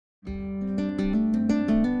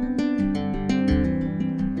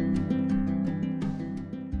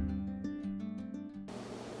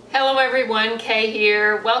Hello everyone, Kay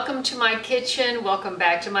here. Welcome to my kitchen. Welcome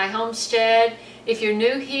back to my homestead. If you're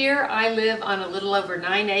new here, I live on a little over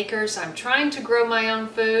 9 acres. I'm trying to grow my own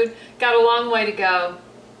food. Got a long way to go.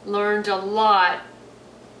 Learned a lot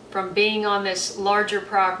from being on this larger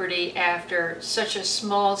property after such a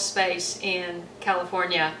small space in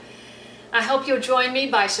California. I hope you'll join me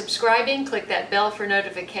by subscribing. Click that bell for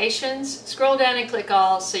notifications. Scroll down and click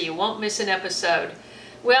all so you won't miss an episode.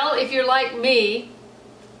 Well, if you're like me,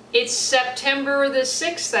 it's September the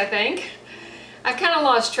 6th, I think. I've kind of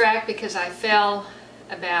lost track because I fell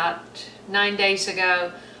about 9 days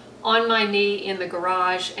ago on my knee in the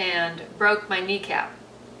garage and broke my kneecap.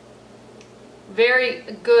 Very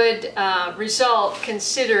good result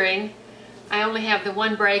considering I only have the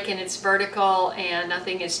one break and it's vertical and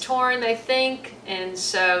nothing is torn, they think, and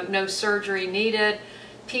so no surgery needed.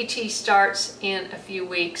 PT starts in a few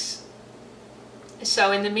weeks.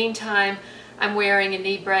 So in the meantime, I'm wearing a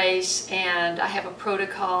knee brace and I have a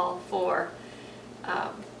protocol for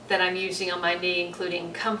that I'm using on my knee,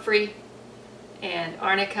 including comfrey and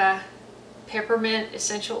arnica, peppermint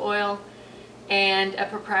essential oil, and a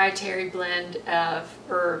proprietary blend of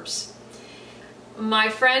herbs. My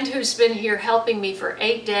friend who's been here helping me for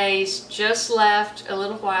 8 days just left a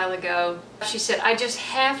little while ago. She said, I just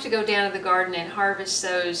have to go down to the garden and harvest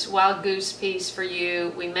those wild goose peas for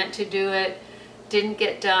you. We meant to do it. Didn't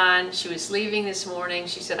get done. She was leaving this morning.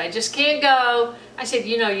 She said, I just can't go. I said,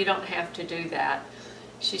 you know, you don't have to do that.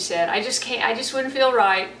 She said, I just can't, I just wouldn't feel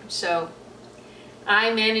right. So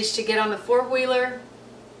I managed to get on the four-wheeler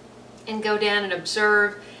and go down and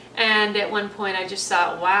observe. And at one point I just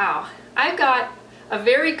thought, wow, I've got a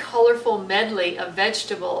very colorful medley of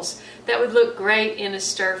vegetables that would look great in a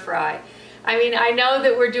stir fry. I mean, I know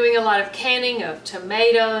that we're doing a lot of canning of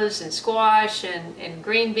tomatoes and squash and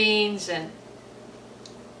green beans and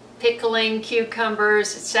pickling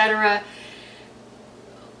cucumbers, etc.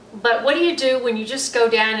 But what do you do when you just go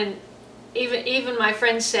down and even my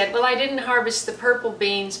friend said, well, I didn't harvest the purple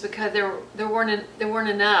beans because there weren't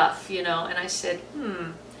enough, you know. And I said,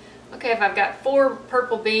 okay, if I've got 4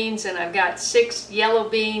 purple beans and I've got 6 yellow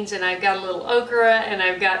beans and I've got a little okra and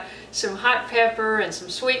I've got some hot pepper and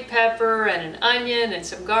some sweet pepper and an onion and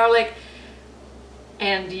some garlic,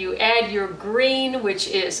 and you add your green, which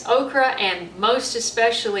is okra, and most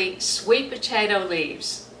especially sweet potato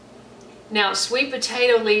leaves. Now, sweet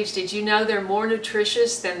potato leaves, did you know they're more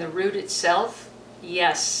nutritious than the root itself?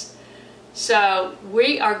 Yes. So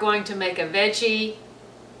we are going to make a veggie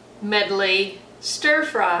medley stir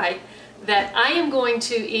fry that I am going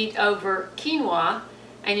to eat over quinoa,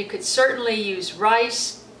 and you could certainly use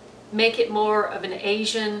rice, make it more of an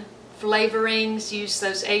Asian flavorings, use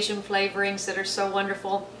those Asian flavorings that are so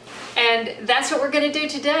wonderful. And that's what we're going to do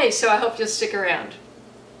today, so I hope you'll stick around.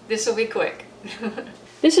 This will be quick.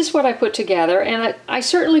 This is what I put together, and I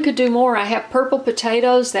certainly could do more. I have purple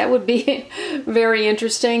potatoes. That would be very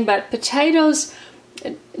interesting, but potatoes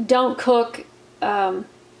don't cook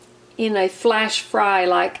in a flash fry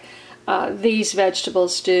like these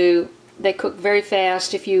vegetables do. They cook very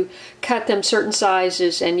fast if you cut them certain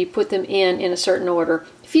sizes and you put them in a certain order.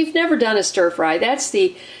 If you've never done a stir fry, that's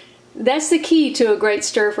the key to a great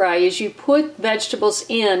stir fry, is you put vegetables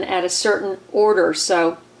in at a certain order.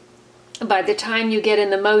 So by the time you get in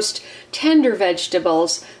the most tender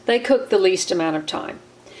vegetables, they cook the least amount of time.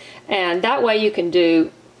 And that way you can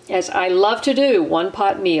do, as I love to do,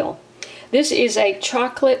 one-pot meal. This is a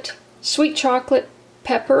sweet chocolate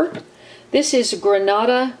pepper. This is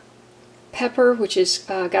Granada pepper, which is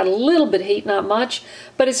got a little bit of heat, not much,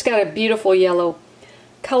 but it's got a beautiful yellow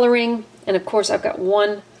coloring. And of course I've got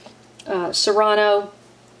one serrano.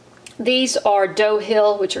 These are Doe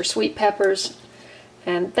Hill, which are sweet peppers,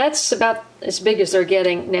 and that's about as big as they're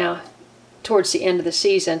getting now towards the end of the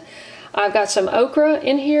season. I've got some okra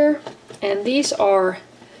in here, and these are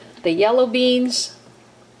the yellow beans.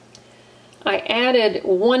 I added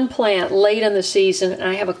one plant late in the season, and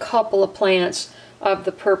I have a couple of plants of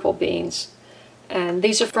the purple beans. And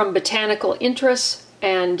these are from Botanical Interests,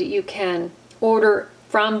 and you can order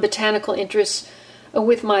from Botanical Interests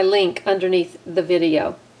with my link underneath the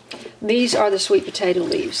video. These are the sweet potato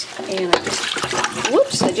leaves. And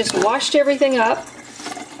I just washed everything up,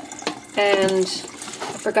 and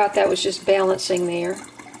I forgot that was just balancing there,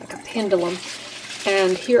 like a pendulum.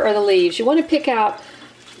 And here are the leaves. You want to pick out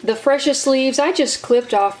the freshest leaves. I just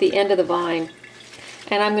clipped off the end of the vine,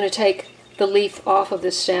 and I'm going to take the leaf off of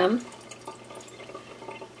the stem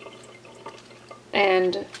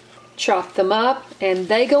and chop them up, and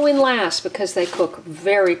they go in last because they cook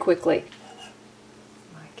very quickly.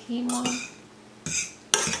 My quinoa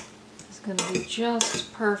is going to be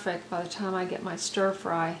just perfect by the time I get my stir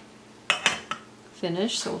fry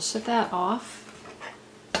finished, so we'll set that off.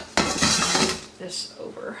 This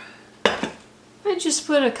over. I just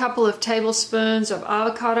put a couple of tablespoons of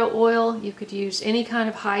avocado oil. You could use any kind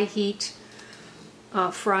of high heat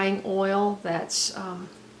frying oil that's,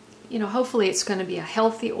 you know, hopefully it's going to be a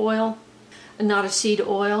healthy oil and not a seed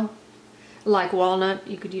oil. Like walnut,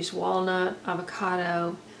 you could use walnut,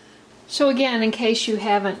 avocado. So again, in case you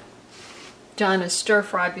haven't done a stir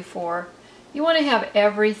fry before, you want to have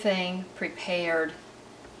everything prepared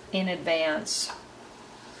in advance.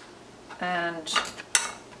 And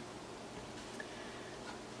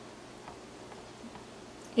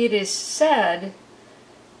it is said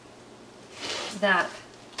that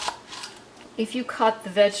if you cut the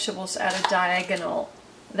vegetables at a diagonal,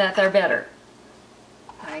 that they're better.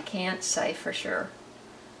 I can't say for sure.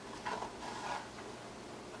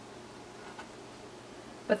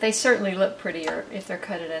 But they certainly look prettier if they're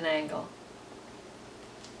cut at an angle.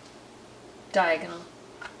 Diagonal.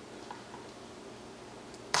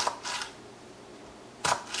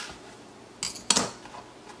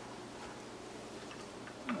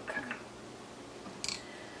 Okay.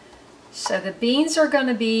 So the beans are going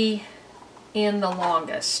to be in the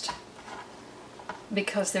longest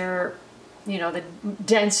because they're, you know, the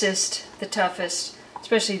densest, the toughest,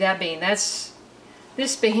 especially that bean. This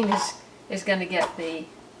bean is going to get the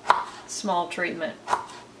small treatment.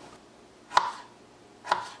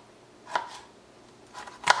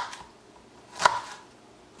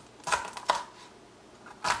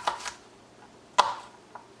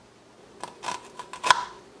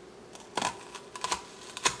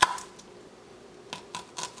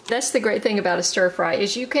 That's the great thing about a stir fry,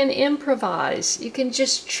 is you can improvise. You can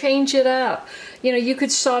just change it up. You know, you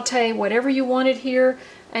could saute whatever you wanted here,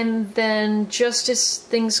 and then just as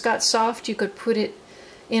things got soft, you could put it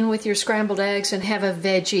in with your scrambled eggs and have a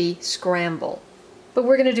veggie scramble. But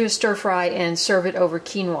we're going to do a stir fry and serve it over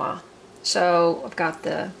quinoa. So I've got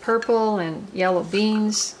the purple and yellow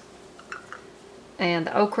beans, and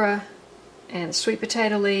the okra, and the sweet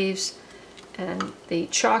potato leaves, and the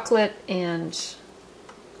chocolate and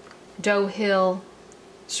Doe Hill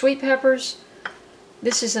sweet peppers.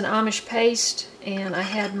 This is an Amish paste, and I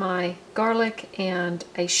had my garlic and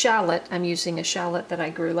a shallot. I'm using a shallot that I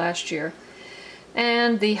grew last year,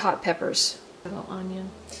 and the hot peppers. A little onion.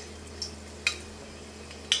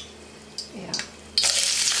 Yeah.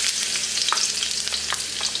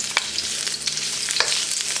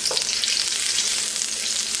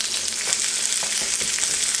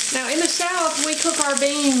 Now in the South, we cook our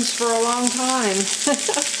beans for a long time.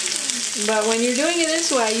 But when you're doing it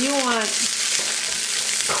this way, you want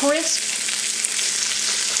crisp,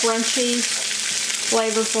 crunchy,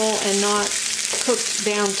 flavorful, and not cooked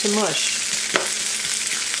down to mush.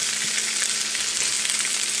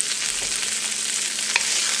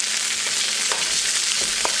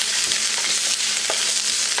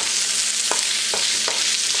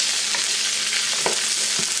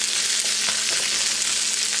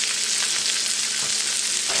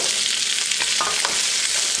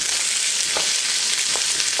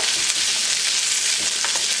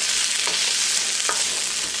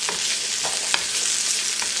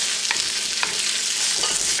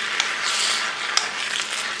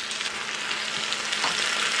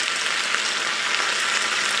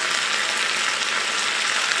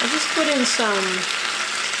 I just put in some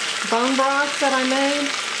bone broth that I made.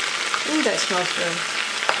 Ooh, that smells good.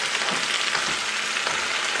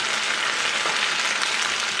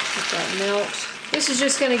 Let that melt. This is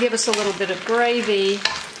just going to give us a little bit of gravy,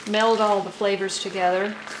 meld all the flavors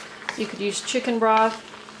together. You could use chicken broth.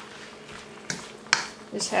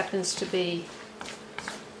 This happens to be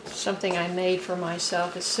something I made for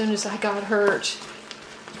myself as soon as I got hurt.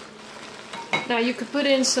 Now you could put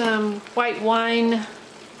in some white wine,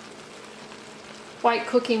 white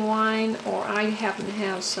cooking wine, or I happen to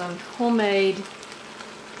have some homemade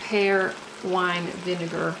pear wine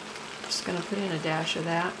vinegar. Just going to put in a dash of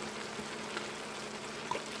that.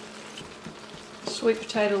 Sweet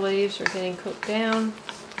potato leaves are getting cooked down.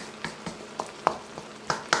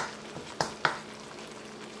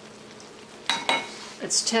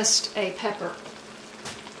 Let's test a pepper.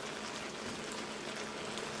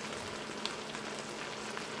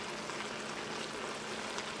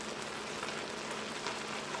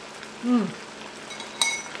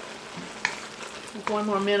 One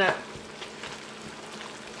more minute.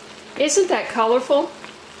 Isn't that colorful?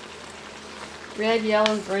 Red,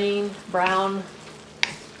 yellow, green, brown.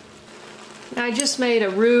 Now I just made a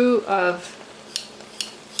roux of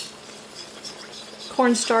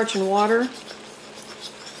cornstarch and water.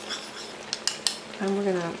 And we're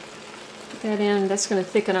going to put that in. That's going to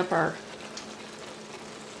thicken up our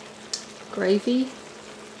gravy.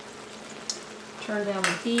 Turn down the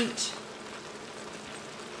heat.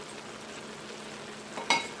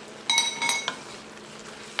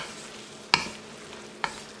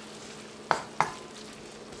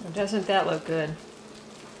 Doesn't that look good?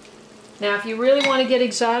 Now, if you really want to get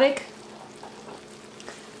exotic,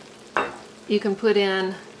 you can put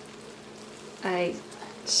in a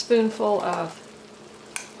spoonful of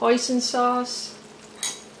hoisin sauce.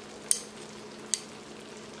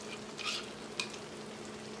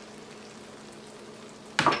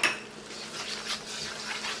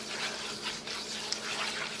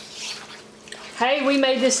 Hey, we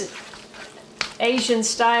made this Asian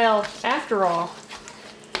style after all.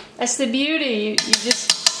 That's the beauty. You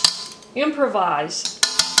just improvise.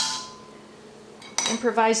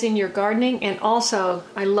 Improvising your gardening. And also,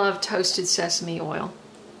 I love toasted sesame oil.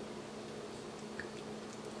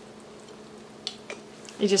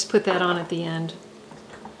 You just put that on at the end.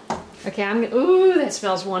 Okay, ooh, that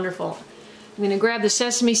smells wonderful. I'm gonna grab the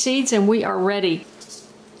sesame seeds and we are ready.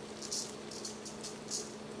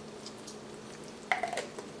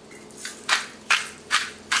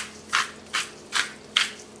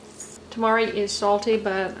 Tamari is salty,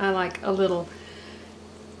 but I like a little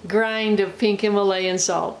grind of pink Himalayan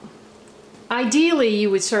salt. Ideally,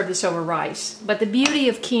 you would serve this over rice, but the beauty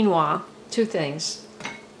of quinoa, two things.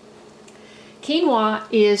 Quinoa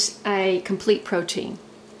is a complete protein,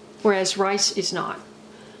 whereas rice is not.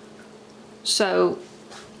 So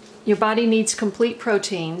your body needs complete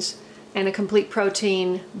proteins, and a complete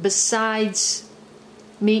protein besides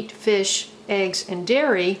meat, fish, eggs, and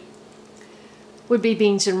dairy would be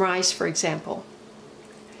beans and rice, for example.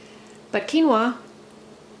 But quinoa,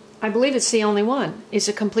 I believe it's the only one, is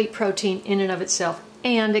a complete protein in and of itself,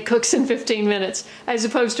 and it cooks in 15 minutes as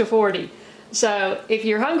opposed to 40. So if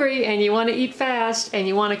you're hungry and you want to eat fast and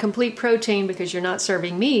you want a complete protein because you're not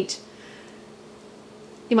serving meat,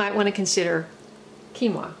 you might want to consider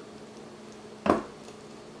quinoa. Let's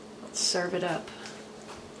serve it up.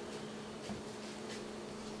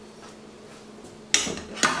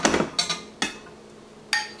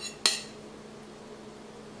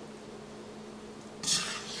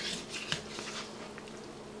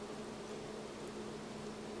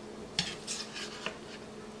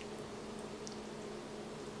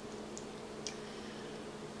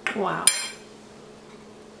 Wow.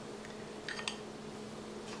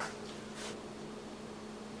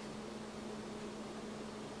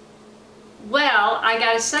 Well, I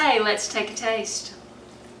gotta say, let's take a taste.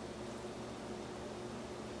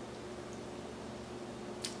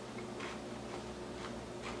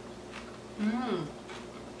 Mmm.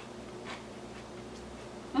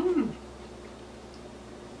 Mmm.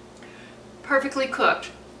 Perfectly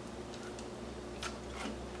cooked.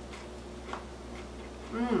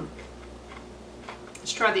 Mmm.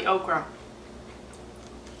 Let's try the okra.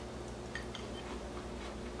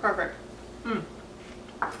 Perfect. Mmm.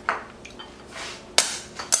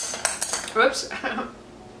 Whoops.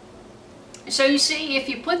 So you see, if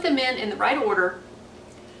you put them in the right order,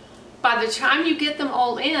 by the time you get them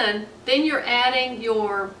all in, then you're adding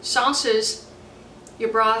your sauces, your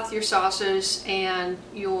broth, your sauces, and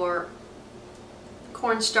your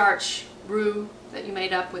cornstarch roux that you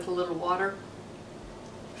made up with a little water,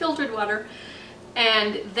 filtered water,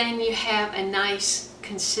 and then you have a nice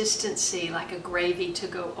consistency like a gravy to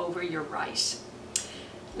go over your rice.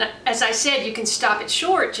 Now, as I said, you can stop it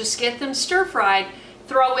short, just get them stir-fried,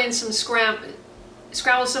 throw in some scramble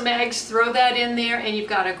some eggs, throw that in there, and you've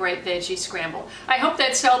got a great veggie scramble. I hope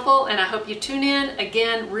that's helpful, and I hope you tune in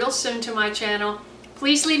again real soon to my channel.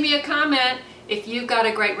 Please leave me a comment if you've got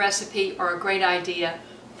a great recipe or a great idea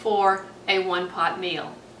for a one-pot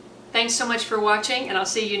meal. Thanks so much for watching, and I'll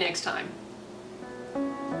see you next time.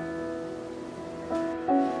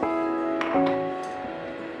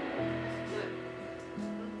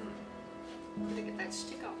 Get that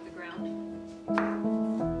stick off the ground.